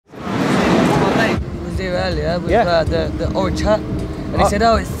earlier with the orange hat, and he said,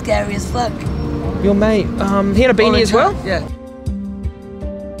 "Oh, it's scary as fuck." Your mate, he had a beanie Orange as well? hat, yeah.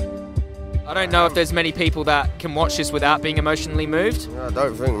 I don't know if there's many people that can watch this without being emotionally moved. I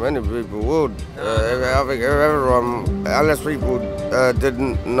don't think many people would. I think everyone, unless people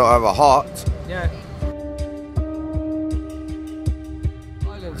didn't not have a heart. Yeah.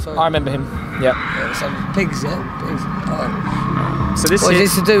 Sorry. I remember him. Yeah. Some pigs, yeah? Pigs. Oh. So this is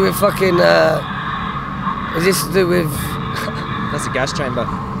this to do with fucking, is this to do with... That's a gas chamber.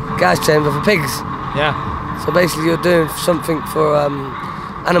 Gas chamber for pigs? Yeah. So basically you're doing something for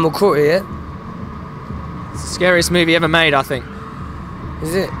animal cruelty, yeah? It's the scariest movie ever made, I think.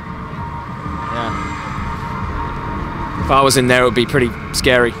 Is it? Yeah. If I was in there, it would be pretty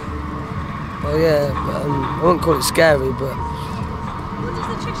scary. Oh yeah, but, I wouldn't call it scary, but...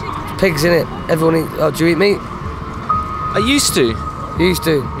 Pigs in it. Everyone eat. Oh, do you eat meat? I used to. You used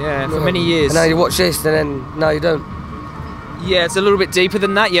to? Yeah, for many years. And now you watch this and then now you don't? Yeah, it's a little bit deeper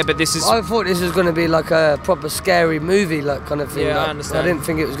than that, yeah, but this is... I thought this was going to be like a proper scary movie, like kind of thing. Yeah, like, I understand. I didn't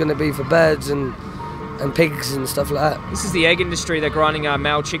think it was going to be for birds and pigs and stuff like that. This is the egg industry. They're grinding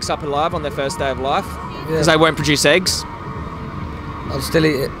male chicks up alive on their first day of life because Yeah. they won't produce eggs. I'd still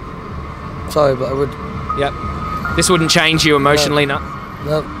eat it. Sorry, but I would. Yep. This wouldn't change you emotionally, no?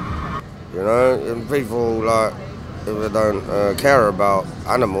 No. You know, and people like, if they don't care about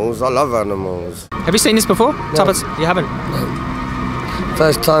animals, I love animals. Have you seen this before? No. Tapas? You haven't? No.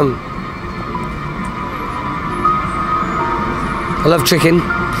 First time. I love chicken.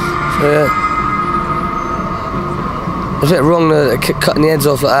 So yeah. It's a bit wrong cutting the heads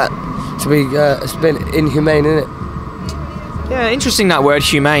off like that. To be, it's a bit inhumane, isn't it? Yeah, interesting that word,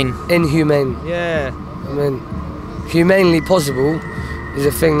 humane. Inhumane. Yeah. I mean, humanely possible is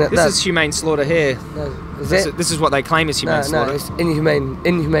a thing that... This is humane slaughter here. No, is This is what they claim is humane slaughter. No, it's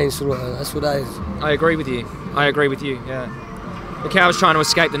inhumane slaughter. That's what that is. I agree with you. I agree with you, yeah. The cow's trying to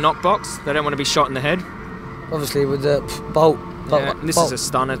escape the knockbox. They don't want to be shot in the head. Obviously with the bolt. Yeah, and this is a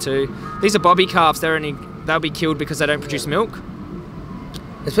stunner too. These are bobby calves. They'll be killed because they don't produce milk.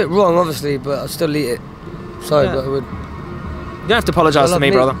 It's a bit wrong, obviously, but I'll still eat it. Sorry, but I would. You don't have to apologise to me,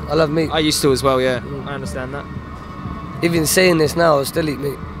 meat. brother. I love meat. I used to as well, yeah. I understand that. Even saying this now, I'll still eat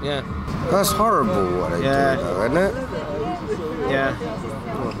meat. Yeah. That's horrible what they do, though, isn't it? Yeah.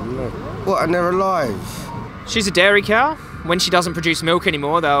 What, and they're alive? She's a dairy cow. When she doesn't produce milk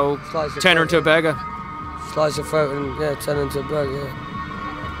anymore, they'll turn her into a burger. Slice her throat and turn her into a burger, yeah.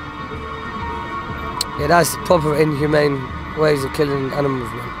 Yeah, that's proper inhumane ways of killing animals,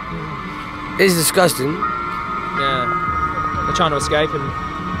 man. It's disgusting. Yeah. They're trying to escape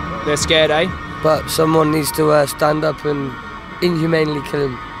and they're scared, eh? But someone needs to stand up and inhumanely kill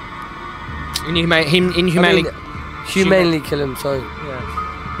him. Inhumanely? Humanely kill him, sorry. Yeah.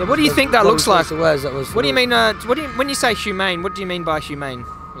 Yeah, what do you think that looks like? The words that was what do you mean, when you say humane, what do you mean by humane?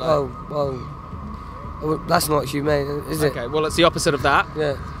 Like, well, that's not humane, is it? Okay, well, it's the opposite of that.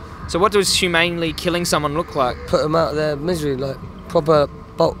 Yeah. So what does humanely killing someone look like? Put them out of their misery, like proper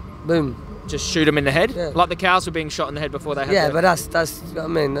bolt, boom. Just shoot them in the head? Yeah. Like the cows were being shot in the head before they had Yeah, their... but that's I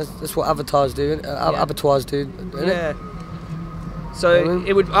mean, that's what avatars do, abattoirs do, isn't it? So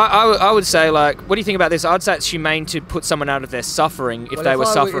it would. I would say, like, what do you think about this? I'd say it's humane to put someone out of their suffering if they were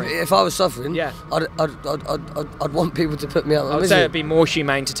suffering. If I was suffering, yeah, I'd want people to put me out of my misery. I'd say it'd be more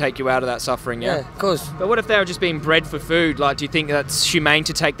humane to take you out of that suffering. Yeah, of course. But what if they were just being bred for food? Like, do you think that's humane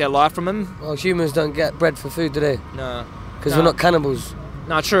to take their life from them? Well, humans don't get bred for food, do they? No. Because we're not cannibals.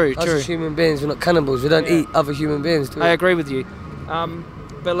 No, true. Us as human beings, we're not cannibals. We don't eat other human beings, do we? I agree with you.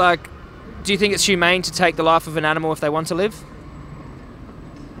 But like, do you think it's humane to take the life of an animal if they want to live?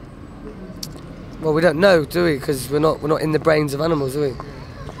 Well, we don't know, do we? Because we're not in the brains of animals, do we?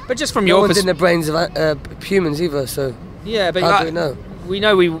 But just from your perspective, in the brains of humans either. So yeah, but how do we know? We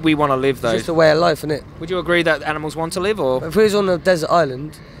know we want to live though. It's just a way of life, isn't it? Would you agree that animals want to live, or if we was on a desert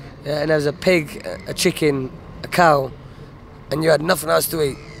island, and there's a pig, a chicken, a cow, and you had nothing else to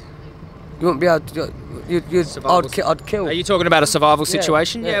eat, you wouldn't be able to. I'd kill. Are you talking about a survival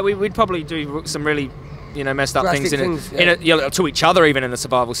situation? Yeah, we'd probably do some really, messed up drastic things to each other, even in a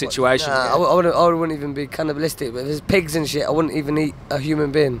survival situation. Nah, I wouldn't even be cannibalistic. But if there's pigs and shit, I wouldn't even eat a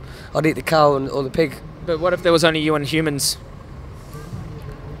human being. I'd eat the cow or the pig. But what if there was only you and humans?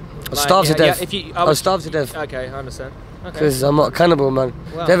 I'd starve to death. I'd starve to death. Okay, I understand. Because I'm not a cannibal, man.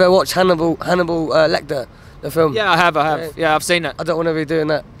 Well, have you ever watched Hannibal Lecter, the film? Yeah, I have. Yeah, I've seen it. I don't want to be doing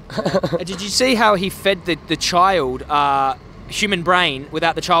that. Did you see how he fed the child human brain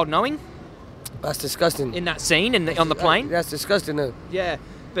without the child knowing? That's disgusting. In that scene on the plane? That's disgusting, though. Yeah.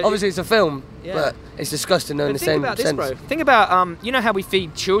 But obviously it's a film, Yeah. but it's disgusting though in the same sense. Think about this, bro. Think about, you know how we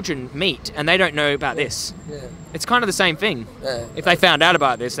feed children meat and they don't know about this? Yeah. It's kind of the same thing. Yeah. If they found out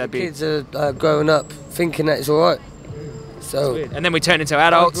about this, they'd be... Kids are growing up thinking that it's alright. So, and then we turn into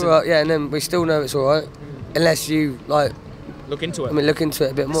adults. And then we still know it's alright. Unless you, like... Look into it. I mean, look into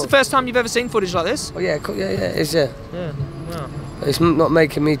it a bit more. Is this the first time you've ever seen footage like this? Oh, yeah, it is, yeah. Yeah, wow. It's not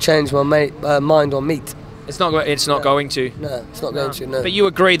making me change my mind on meat. It's not going to. No, it's not going to, no. But you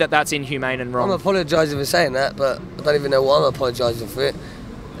agree that that's inhumane and wrong? I'm apologising for saying that, but I don't even know why I'm apologising for it.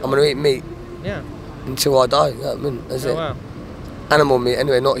 I'm going to eat meat. Yeah. Until I die, you know what I mean? That's it. Wow. Animal meat,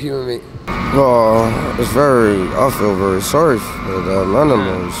 anyway, not human meat. Well, I feel very sorry for the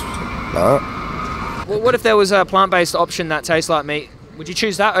animals. Well, what if there was a plant-based option that tastes like meat? Would you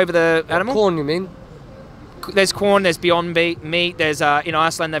choose that over the animal? Corn, you mean? There's corn, there's Beyond Meat, there's, in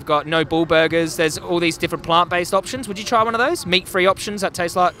Iceland they've got no bull burgers, there's all these different plant-based options. Would you try one of those? Meat-free options that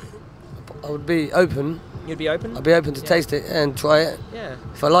taste like... I would be open. You'd be open? I'd be open to taste it and try it. Yeah.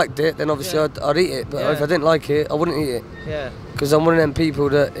 If I liked it, then obviously I'd eat it. But if I didn't like it, I wouldn't eat it. Yeah. Because I'm one of them people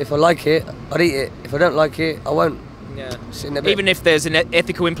that if I like it, I'd eat it. If I don't like it, I won't. Yeah. Even if there's an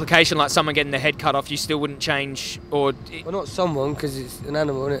ethical implication, like someone getting their head cut off, you still wouldn't change, or... Well, not someone, because it's an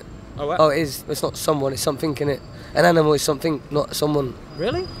animal, isn't it? Oh, what? Oh, it is. It's not someone, it's something, innit? An animal is something, not someone.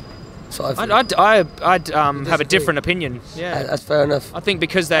 Really? So I'd have a different opinion. Yeah. That's fair enough. I think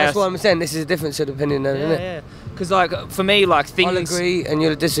because that's what I'm saying, this is a difference of opinion then, isn't it? Yeah. Because, like, for me, like, things... I'll agree and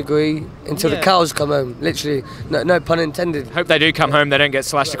you'll disagree until the cows come home, literally. No pun intended. Hope they do come home, they don't get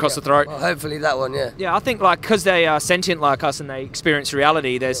slashed across the throat. Well, hopefully that one, yeah. Yeah, I think, like, because they are sentient like us and they experience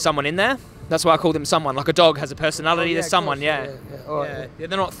reality, there's someone in there. That's why I call them someone. Like a dog has a personality, there's someone, All right, They're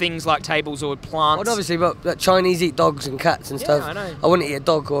not things like tables or plants. Well, obviously, but Chinese eat dogs and cats and stuff. I know. I wouldn't eat a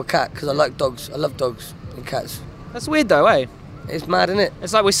dog or a cat because I like dogs. I love dogs and cats. That's weird though, eh? It's mad, isn't it?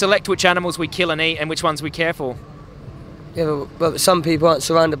 It's like we select which animals we kill and eat and which ones we care for. Yeah, but some people aren't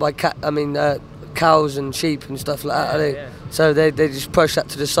surrounded by cows and sheep and stuff like that, are they? Yeah. So they just push that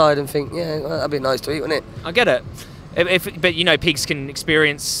to the side and think, well, that'd be nice to eat, wouldn't it? I get it. But you know, pigs can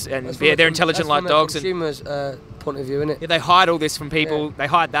experience and they're intelligent like dogs. That's from a consumer's point of view, innit? Yeah, they hide all this from people. Yeah. They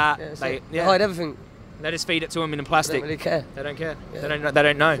hide that. Yeah, they hide everything. They just feed it to them in plastic. They don't really care. They don't care. Yeah. They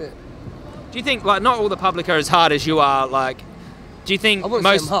don't know. Do you think like not all the public are as hard as you are? Like, do you think I wouldn't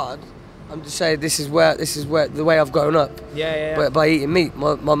say I'm hard. I'm just saying this is where the way I've grown up. Yeah. By eating meat,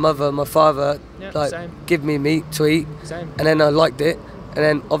 my mother, my father, give me meat to eat, and then I liked it, and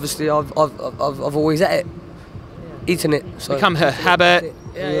then obviously I've always ate it. Eating it. So become a habit.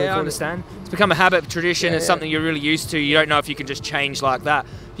 Yeah, I understand. It's become a habit, tradition. It's something you're really used to. You don't know if you can just change like that.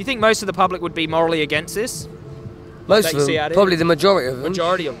 Do you think most of the public would be morally against this? Most of them, probably the majority of them.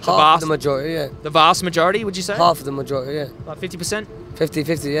 Majority of them. Half of the majority, yeah. The vast majority, would you say? Half of the majority, yeah. Like 50%?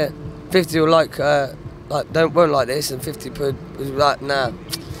 50-50, yeah. 50 will won't like this, and 50 will like, nah.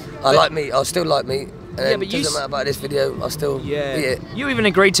 I like meat. I'll still like meat. And it doesn't matter about this video, I'll still eat it. You even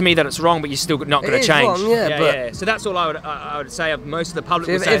agreed to me that it's wrong, but you're still not going to change. Wrong, yeah. So that's all I would say of most of the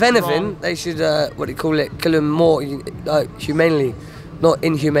public. So if anything, they should, kill them more humanely, not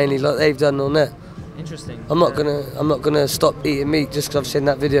inhumanely like they've done on there. Interesting. I'm not gonna stop eating meat just because I've seen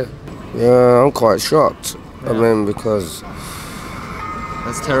that video. Yeah, I'm quite shocked. I mean, because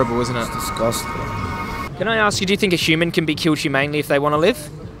that's terrible, isn't it? It's disgusting. Can I ask you, do you think a human can be killed humanely if they want to live?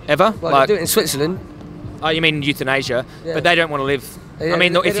 Ever? Well, they do it in Switzerland. Oh, you mean euthanasia? Yeah. But they don't want to live. Yeah, they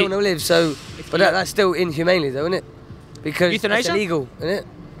don't want to live, so... But that's still inhumanely, though, isn't it? Because euthanasia? It's illegal, isn't it?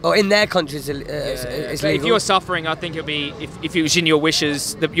 Or in their countries, it's legal. If you're suffering, I think it would be, if it was in your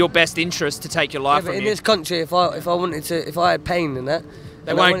wishes, your best interest to take your life from in you. this country, if I had pain in that,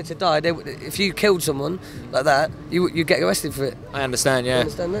 and I wanted to die, if you killed someone like that, you get arrested for it. I understand, yeah. You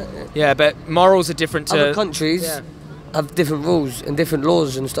understand that? Yeah, but morals are different to... Other countries... Yeah. Have different rules and different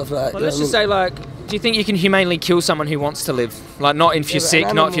laws and stuff like that. Well, let's just say, like, do you think you can humanely kill someone who wants to live? Like, not if you're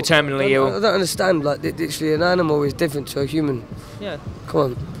sick, not if you're terminally ill. I don't understand. Like, literally, an animal is different to a human. Yeah. Come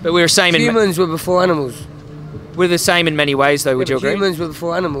on. But we're the same. Humans were before animals. We're the same in many ways, though. Would you agree? Humans were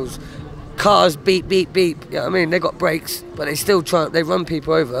before animals. Cars beep beep beep. You know what I mean? They got brakes, but they still they run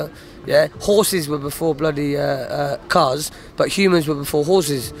people over. Yeah. Horses were before bloody cars, but humans were before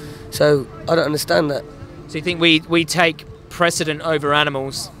horses. So I don't understand that. So you think we take precedent over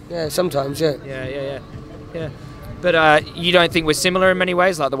animals? Yeah, sometimes, yeah. Yeah. But you don't think we're similar in many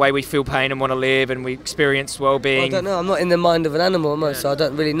ways, like the way we feel pain and want to live and we experience well-being? Well, I don't know. I'm not in the mind of an animal, so I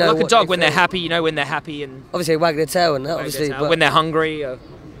don't really know. Like a dog, when they're happy, you know when they're happy and... Obviously, wag their tail and that, obviously. But when they're hungry. Well,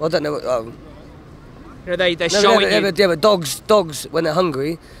 I don't know. You know, they're showing you... Yeah, but dogs, when they're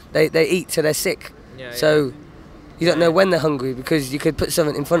hungry, they eat till they're sick. So... You don't know when they're hungry because you could put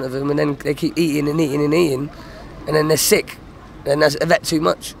something in front of them and then they keep eating and eating and eating, and then they're sick, and that's a vet too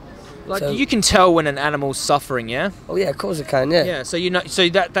much. Like, So- you can tell when an animal's suffering, yeah? Oh yeah, of course I can. Yeah. Yeah, so you know, so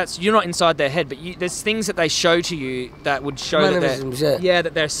that's you're not inside their head, but there's things that they show to you that would show Mannerisms, that yeah.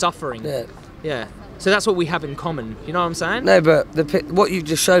 that they're suffering. Yeah. Yeah. So that's what we have in common. You know what I'm saying? No, but what you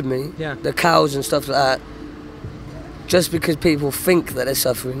just showed me, Yeah. the cows and stuff like that. Just because people think that they're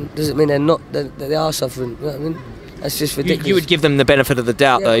suffering doesn't mean they're not. That they are suffering. You know what I mean? That's just ridiculous. You would give them the benefit of the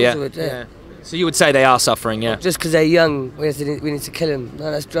doubt, Yeah, though, of yeah? course I would, yeah. So you would say they are suffering, yeah? Just because they're young, we need to kill them. No,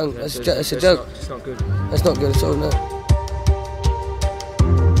 that's drunk. That's a joke. It's not good. That's not good at all. No.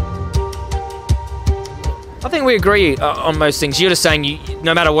 I think we agree on most things. You're just saying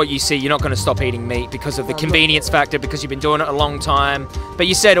no matter what you see, you're not going to stop eating meat because of the convenience factor, because you've been doing it a long time. But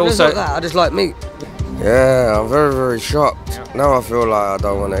you said It's also... not that. I just like meat. Yeah, I'm very, very shocked. Now I feel like I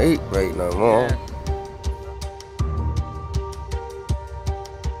don't want to eat meat no more. Yeah.